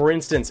 For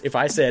instance, if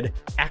I said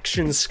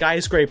Action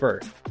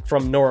Skyscraper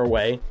from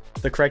Norway,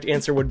 the correct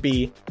answer would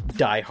be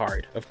Die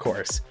Hard, of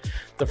course.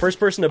 The first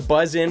person to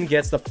buzz in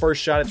gets the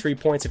first shot at 3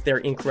 points. If they're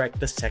incorrect,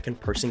 the second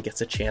person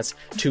gets a chance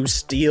to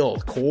steal.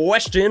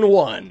 Question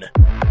 1.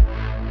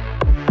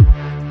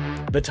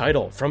 The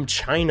title from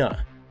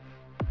China.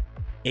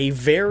 A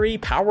very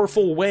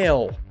powerful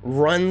whale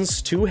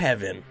runs to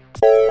heaven.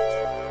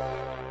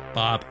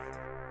 Bob.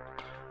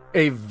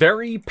 A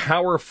very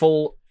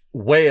powerful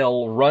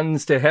whale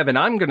runs to heaven.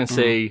 I'm going to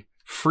say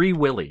Free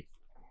Willy.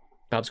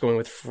 Bob's going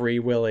with Free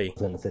Willy. I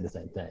was going to say the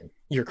same thing.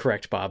 You're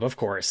correct, Bob, of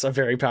course. A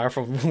very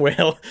powerful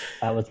whale.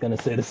 I was going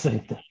to say the same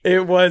thing.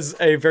 It was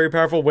a very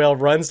powerful whale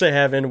runs to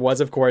heaven,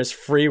 was, of course,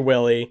 Free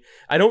Willy.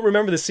 I don't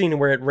remember the scene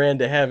where it ran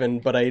to heaven,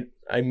 but I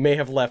may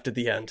have left at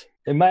the end.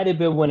 It might have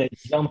been when it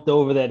jumped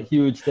over that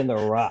huge thing of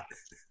rocks.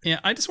 Yeah,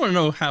 I just want to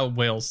know how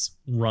whales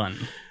run.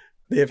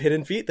 They have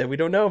hidden feet that we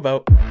don't know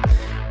about.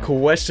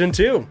 Question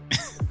 2.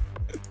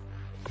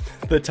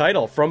 The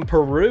title from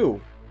Peru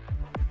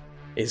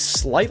is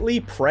Slightly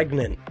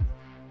Pregnant.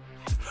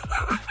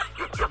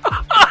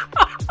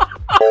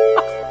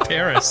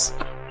 Paris.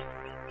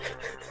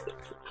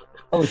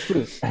 Oh,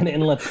 shoot. I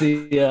didn't let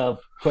the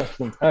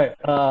questions. All right.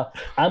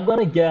 I'm going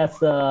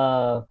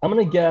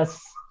to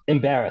guess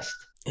embarrassed.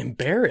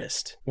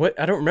 Embarrassed? What?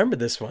 I don't remember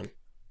this one.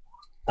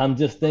 I'm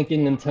just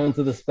thinking in terms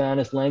of the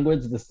Spanish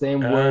language, the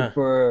same word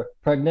for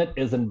pregnant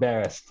is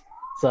embarrassed.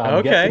 So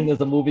I'm guessing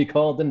there's a movie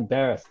called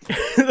Embarrassed.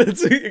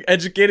 That's an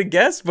educated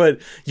guess,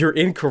 but you're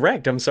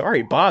incorrect. I'm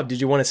sorry. Bob,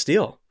 did you want to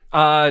steal?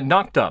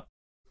 Knocked Up.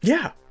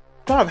 Yeah.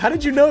 Bob, how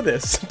did you know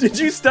this? Did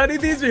you study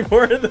these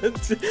before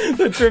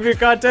the trivia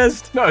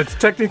contest? No, it's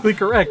technically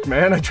correct,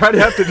 man. I try to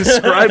have to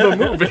describe a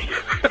movie.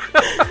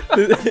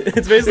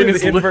 It's basically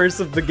the inverse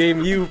of the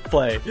game you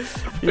play.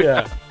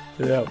 Yeah.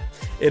 Yeah.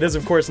 It is,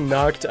 of course,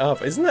 Knocked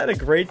Up. Isn't that a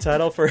great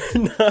title for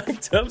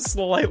Knocked Up?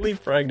 Slightly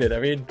Pregnant. I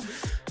mean,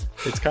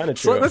 it's kind of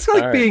true. So that's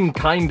like being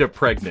kind of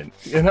pregnant,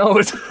 you know?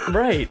 It's,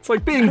 right. It's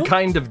like being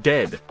kind of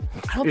dead.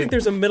 I don't think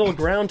there's a middle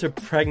ground to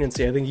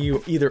pregnancy. I think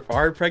you either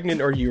are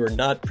pregnant or you are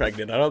not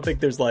pregnant. I don't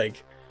think there's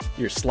like,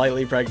 you're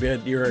slightly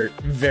pregnant, you're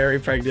very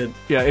pregnant.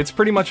 Yeah, it's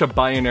pretty much a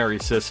binary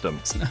system.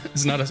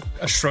 It's not a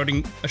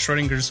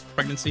Schrodinger's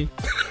pregnancy.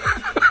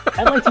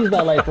 I'd like to use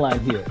my lifeline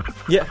here.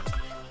 Yeah.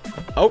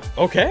 Oh,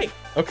 okay.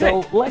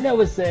 So, like I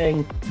was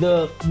saying,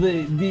 the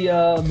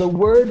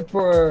word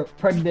for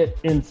pregnant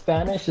in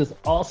Spanish is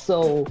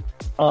also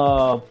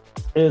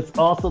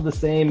the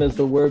same as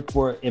the word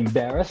for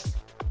embarrassed.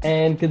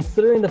 And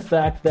considering the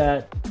fact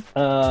that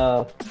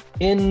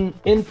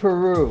in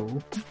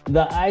Peru,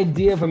 the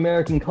idea of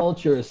American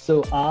culture is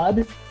so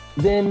odd,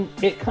 then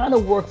it kind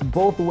of works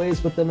both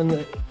ways with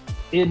them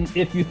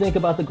if you think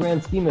about the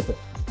grand scheme of things.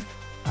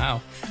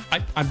 Wow.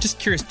 I'm just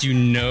curious, do you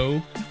know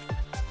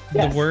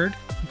the word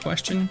in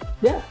question?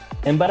 Yeah.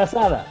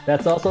 Embarazada.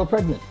 That's also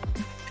pregnant.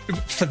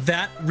 For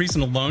that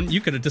reason alone,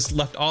 you could have just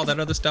left all that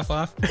other stuff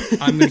off.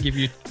 I'm gonna give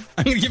you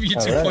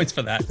 2 points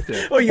for that.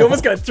 Oh, you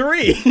almost got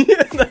 3.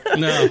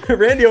 No.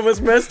 Randy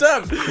almost messed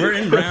up. We're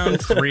in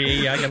round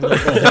 3. I got a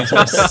little confused for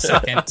a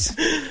second.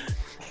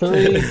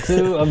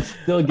 3-2. I'm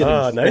still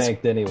getting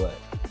spanked anyway.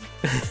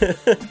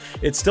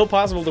 It's still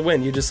possible to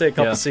win. You just say a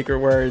couple secret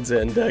words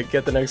and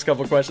get the next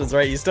couple questions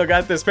right. You still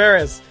got this,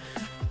 Paris.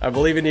 I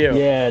believe in you.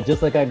 Yeah,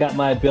 just like I got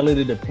my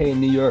ability to pay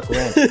New York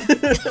rent.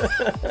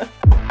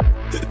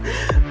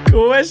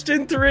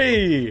 Question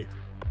 3.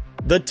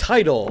 The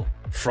title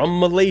from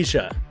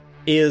Malaysia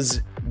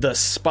is The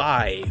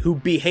Spy Who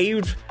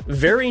Behaved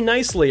Very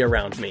Nicely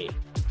Around Me.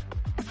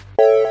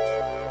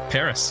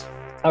 Paris.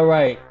 All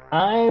right.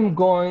 I'm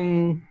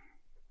going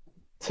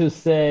to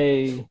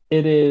say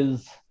it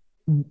is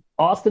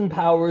Austin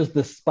Powers,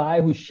 The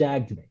Spy Who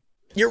Shagged Me.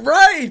 You're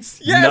right!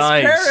 Yes,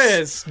 nice.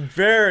 Paris!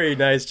 Very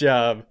nice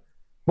job.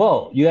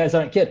 Whoa, you guys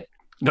aren't kidding.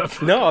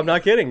 No, I'm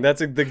not kidding. That's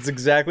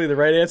exactly the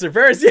right answer.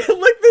 Paris, yeah,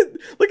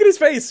 look at his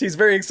face. He's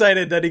very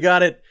excited that he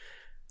got it.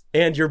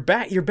 And you're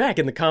back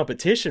in the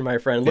competition, my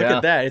friend. Look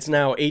at that. It's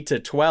now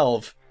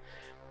 8-12.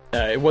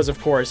 It was,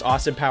 of course,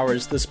 Austin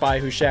Powers, The Spy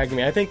Who Shagged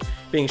Me. I think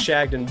being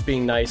shagged and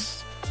being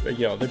nice,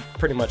 they're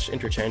pretty much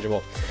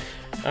interchangeable.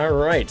 All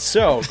right,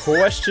 so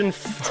question...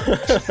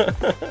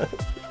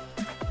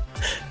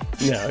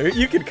 No,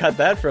 you could cut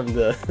that from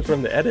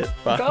the edit,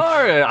 Bob. No,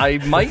 I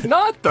might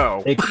not,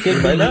 though. It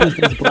could be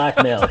used as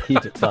blackmail.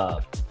 Keep it,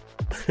 Bob.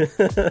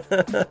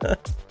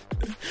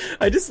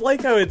 I just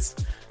like how it's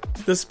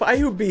The Spy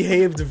Who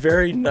Behaved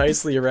Very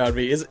Nicely Around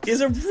Me is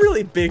a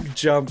really big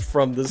jump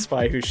from The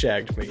Spy Who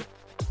Shagged Me.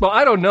 Well,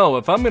 I don't know.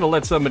 If I'm going to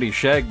let somebody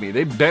shag me,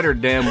 they better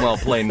damn well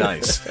play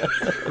nice.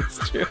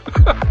 That's true.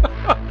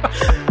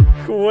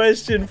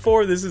 Question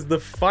 4. This is the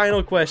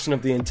final question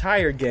of the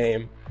entire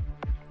game.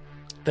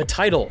 The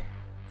title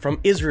from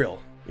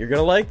Israel. You're going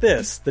to like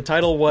this. The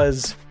title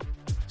was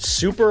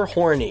Super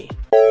Horny.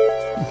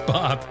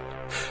 Bob.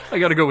 I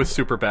got to go with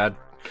Super Bad.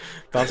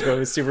 Bob's going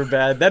with Super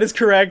Bad. That is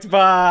correct,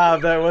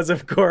 Bob. That was,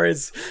 of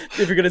course,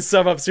 if you're going to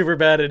sum up Super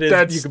Bad, it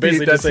is. You can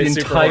basically just say the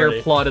Super entire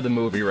Horny. plot of the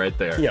movie right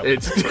there. Yep.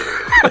 It's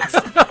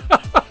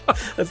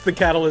That's the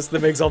catalyst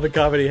that makes all the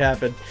comedy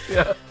happen.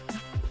 Yeah.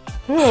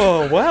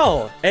 Oh,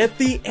 well, at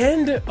the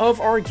end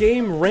of our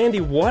game,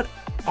 Randy, what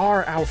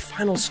are our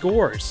final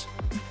scores?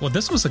 Well,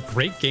 this was a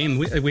great game.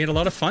 We had a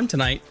lot of fun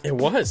tonight. It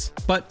was.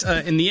 But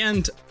in the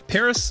end,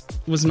 Paris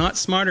was not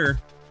smarter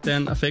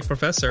than a fake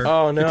professor.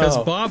 Oh, no. Because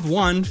Bob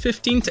won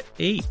 15-8.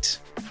 It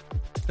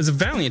was a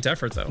valiant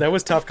effort, though. That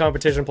was tough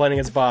competition playing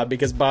against Bob,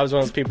 because Bob's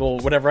one of those people,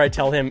 whenever I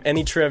tell him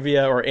any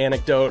trivia or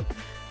anecdote,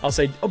 I'll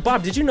say, "Oh,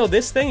 Bob, did you know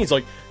this thing?" He's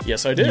like,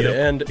 "Yes, I did." Yep.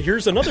 And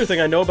here's another thing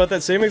I know about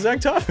that same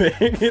exact topic.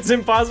 It's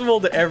impossible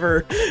to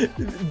ever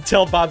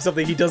tell Bob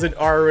something he doesn't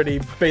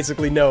already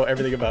basically know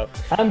everything about.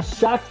 I'm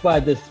shocked by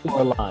this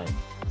scoreline,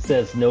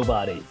 says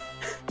nobody.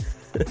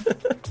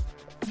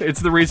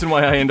 It's the reason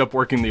why I end up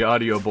working the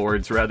audio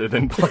boards rather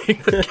than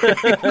playing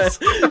the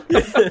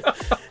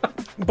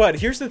games. But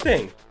here's the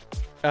thing.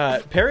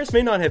 Paris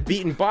may not have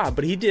beaten Bob,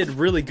 but he did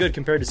really good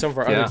compared to some of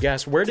our other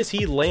guests. Where does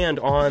he land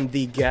on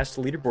the guest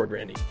leaderboard,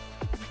 Randy?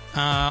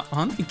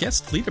 On the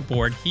guest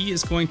leaderboard, he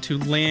is going to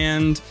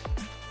land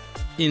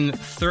in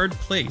third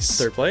place.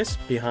 Third place?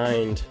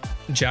 Behind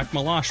Jack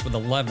Malash with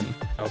 11.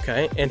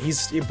 Okay,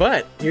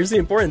 but here's the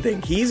important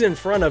thing. He's in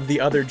front of the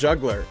other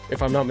juggler,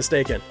 if I'm not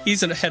mistaken.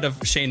 He's ahead of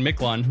Shane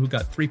Micklon, who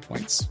got 3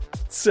 points.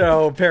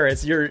 So,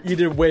 Paris, you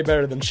did way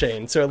better than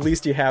Shane, so at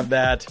least you have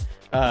that.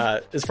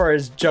 As far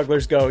as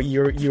jugglers go,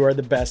 you are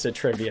the best at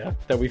trivia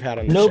that we've had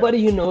on the show.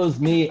 Nobody who knows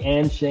me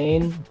and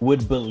Shane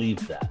would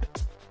believe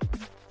that.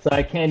 So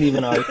I can't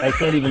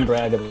even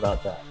brag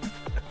about that.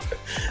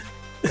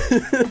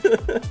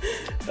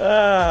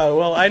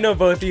 Well, I know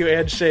both you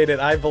and Shane,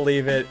 and I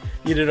believe it.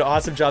 You did an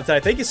awesome job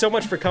tonight. Thank you so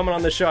much for coming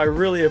on the show. I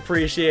really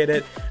appreciate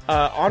it.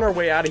 On our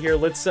way out of here,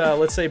 let's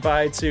say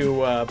bye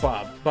to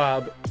Bob.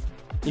 Bob,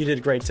 you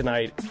did great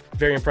tonight.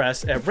 Very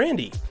impressed.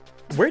 Randy,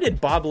 where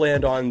did Bob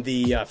land on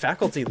the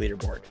faculty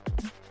leaderboard?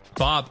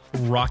 Bob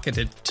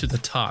rocketed to the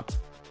top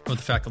of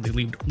the faculty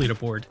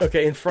leaderboard.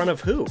 Okay, in front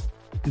of who?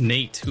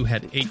 Nate, who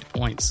had 8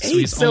 points. So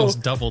he's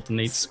almost doubled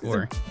Nate's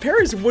score.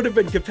 Paris would have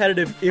been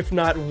competitive if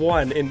not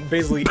won in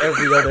basically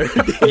every other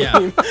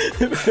game.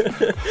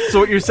 So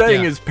what you're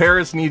saying is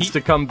Paris needs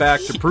to come back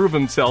to prove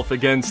himself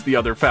against the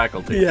other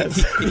faculty.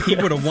 Yes. He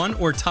would have won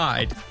or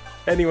tied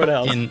Anyone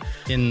else? in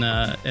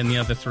the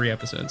other 3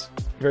 episodes.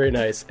 Very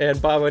nice.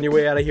 And Bob, on your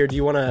way out of here, do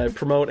you want to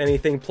promote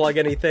anything, plug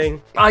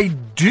anything? I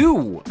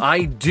do.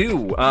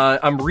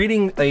 I'm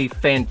reading a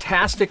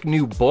fantastic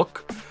new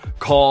book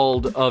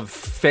called Of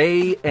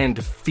Fae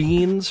and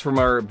Fiends from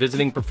our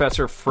visiting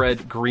professor,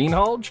 Fred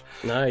Greenhalgh.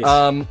 Nice.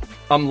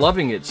 I'm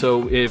loving it.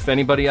 So if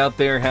anybody out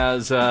there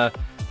has a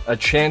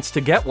chance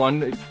to get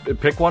one,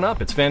 pick one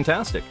up. It's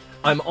fantastic.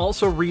 I'm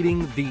also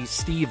reading the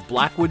Steve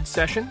Blackwood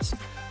Sessions,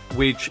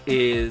 which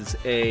is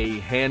a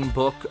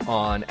handbook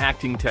on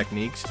acting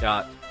techniques.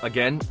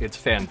 Again, it's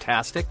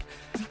fantastic.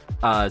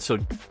 So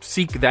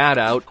seek that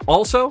out.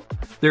 Also,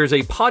 there's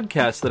a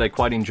podcast that I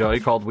quite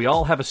enjoy called We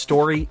All Have a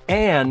Story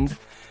and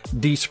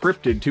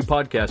Descripted, 2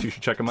 podcasts. You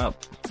should check them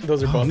out.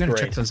 Those are both I'm gonna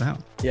great. check those out.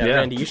 Yeah,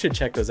 Randy, you should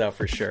check those out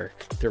for sure.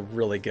 They're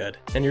really good.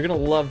 And you're going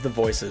to love the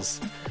voices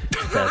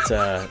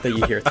that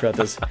you hear throughout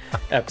those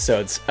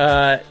episodes.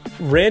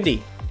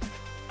 Randy,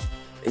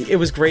 it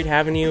was great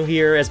having you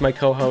here as my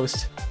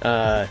co-host.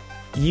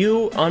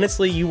 You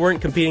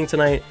weren't competing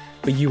tonight,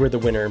 but you were the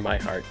winner in my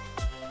heart.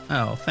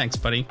 Oh, thanks,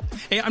 buddy.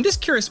 Hey, I'm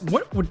just curious,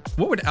 what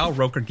would Al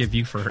Roker give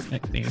you for her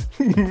nickname?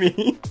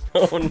 Me?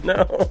 Oh,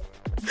 no.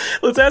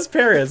 Let's ask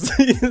Paris.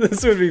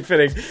 This would be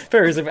fitting.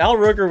 Paris, if Al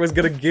Roker was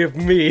going to give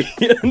me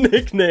a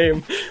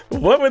nickname,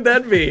 what would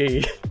that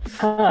be?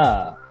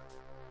 Let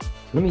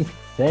me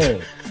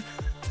think.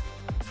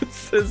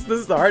 This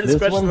is the hardest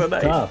question of the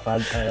night. Tough.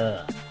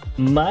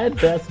 My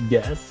best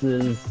guess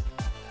is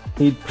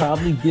he'd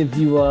probably give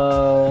you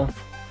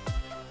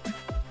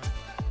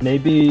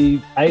maybe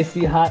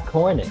Icy Hot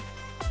Corning.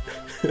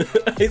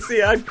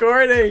 Icy Hot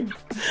Corning.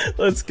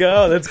 Let's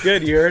go. That's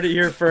good. You heard it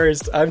here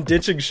first. I'm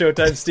ditching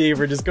Showtime Steve.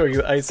 We're just going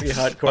with Icy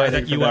Hot Corning. Buy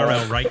that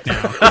URL right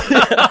now.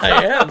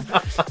 I am.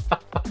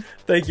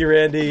 Thank you,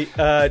 Randy.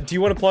 Do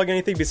you want to plug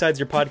anything besides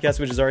your podcast,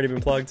 which has already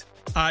been plugged?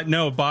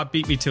 No, Bob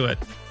beat me to it.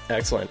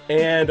 Excellent.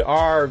 And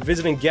our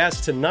visiting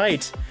guest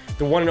tonight,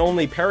 the one and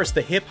only Paris,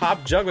 the Hip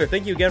Hop Juggler.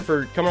 Thank you again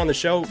for coming on the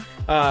show.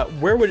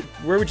 Where would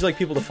you like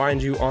people to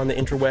find you on the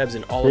interwebs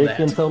and all of that?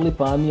 They can totally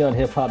find me on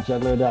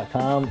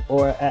hiphopjuggler.com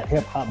or at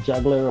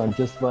hiphopjuggler on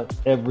just about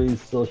every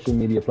social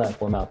media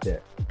platform out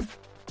there.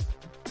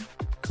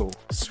 Cool.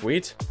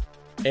 Sweet.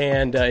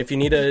 And if you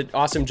need an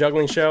awesome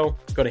juggling show,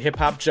 go to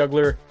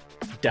hiphopjuggler.com.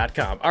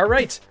 All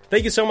right.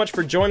 Thank you so much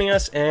for joining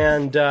us,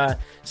 and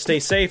stay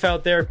safe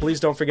out there. Please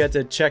don't forget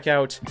to check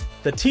out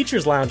the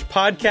Teachers Lounge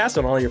podcast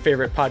on all your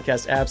favorite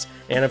podcast apps,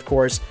 and of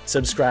course,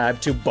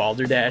 subscribe to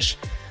Balderdash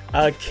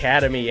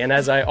Academy. And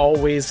as I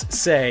always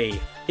say,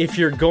 if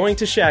you're going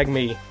to shag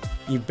me,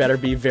 you better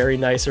be very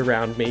nice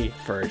around me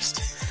first.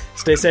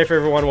 Stay safe,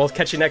 everyone. We'll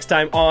catch you next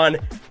time on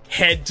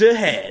Head to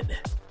Head.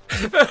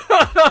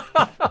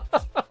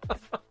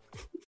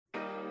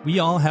 We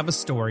All Have a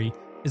Story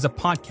is a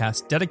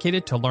podcast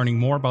dedicated to learning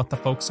more about the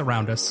folks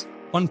around us,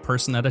 one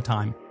person at a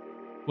time.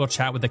 We'll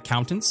chat with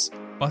accountants,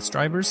 bus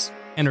drivers,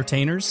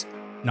 entertainers,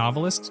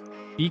 novelists,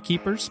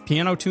 beekeepers,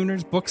 piano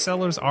tuners,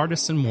 booksellers,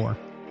 artists, and more.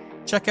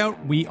 Check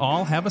out We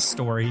All Have a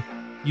Story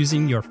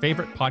using your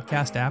favorite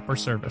podcast app or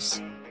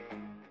service.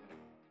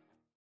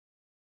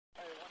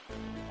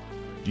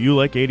 Do you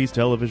like 80s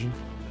television?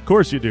 Of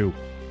course you do.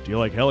 Do you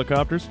like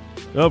helicopters?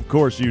 Of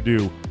course you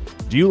do.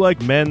 Do you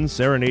like men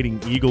serenading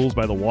eagles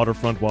by the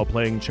waterfront while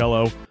playing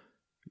cello?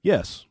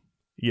 Yes.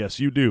 Yes,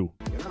 you do.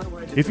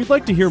 If you'd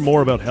like to hear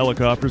more about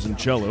helicopters and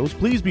cellos,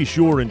 please be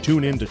sure and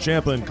tune in to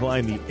Champa and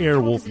Klein the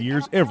Airwolf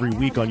Years every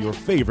week on your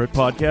favorite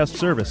podcast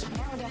service.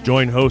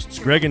 Join hosts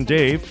Greg and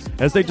Dave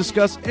as they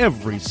discuss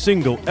every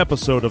single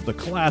episode of the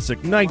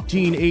classic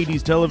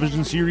 1980s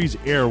television series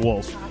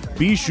Airwolf.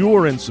 Be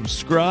sure and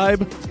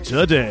subscribe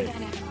today.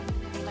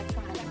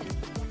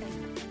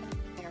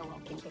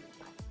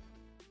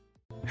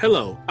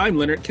 Hello, I'm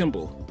Leonard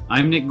Kimball.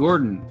 I'm Nick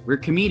Gordon. We're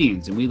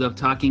comedians and we love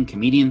talking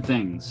comedian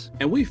things.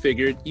 And we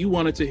figured you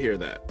wanted to hear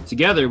that.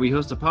 Together, we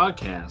host a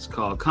podcast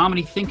called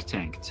Comedy Think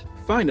Tanked.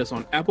 Find us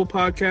on Apple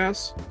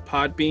Podcasts,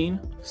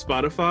 Podbean,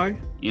 Spotify,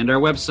 and our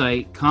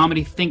website,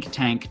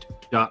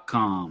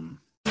 comedythinktanked.com.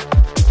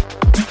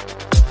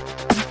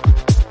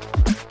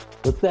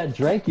 What's that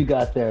drink you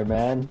got there,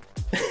 man?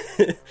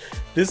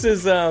 This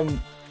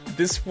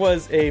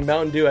was a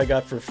Mountain Dew I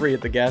got for free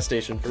at the gas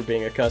station for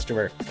being a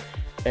customer.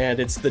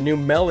 And it's the new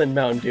Melon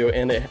Mountain Dew,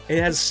 and it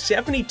has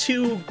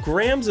 72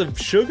 grams of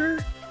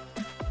sugar?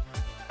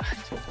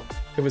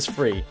 It was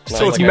free.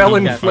 So it's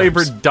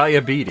melon-flavored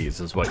diabetes,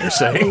 is what you're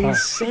saying?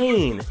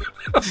 Insane.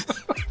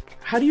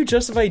 How do you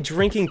justify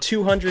drinking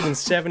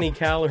 270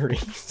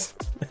 calories?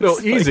 No,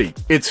 easy.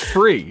 It's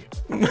free.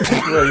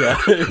 Well, yeah,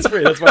 it's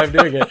free. That's why I'm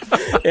doing it.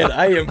 And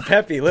I am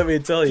peppy, let me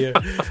tell you.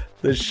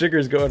 The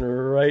sugar's going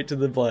right to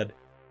the blood.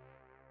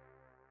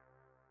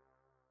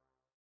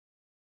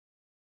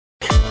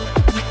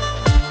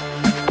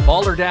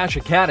 Balderdash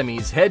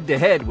Academy's Head to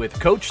Head with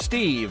Coach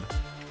Steve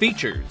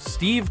features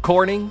Steve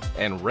Corning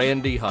and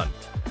Randy Hunt.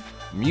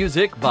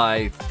 Music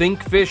by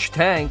Thinkfish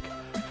Tank,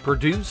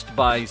 produced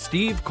by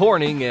Steve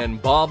Corning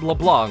and Bob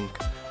LeBlanc.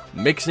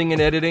 Mixing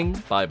and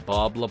editing by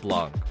Bob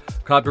LeBlanc.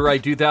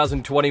 Copyright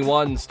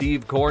 2021,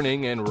 Steve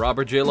Corning and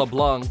Robert J.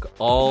 LeBlanc,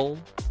 all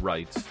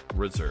rights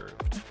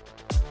reserved.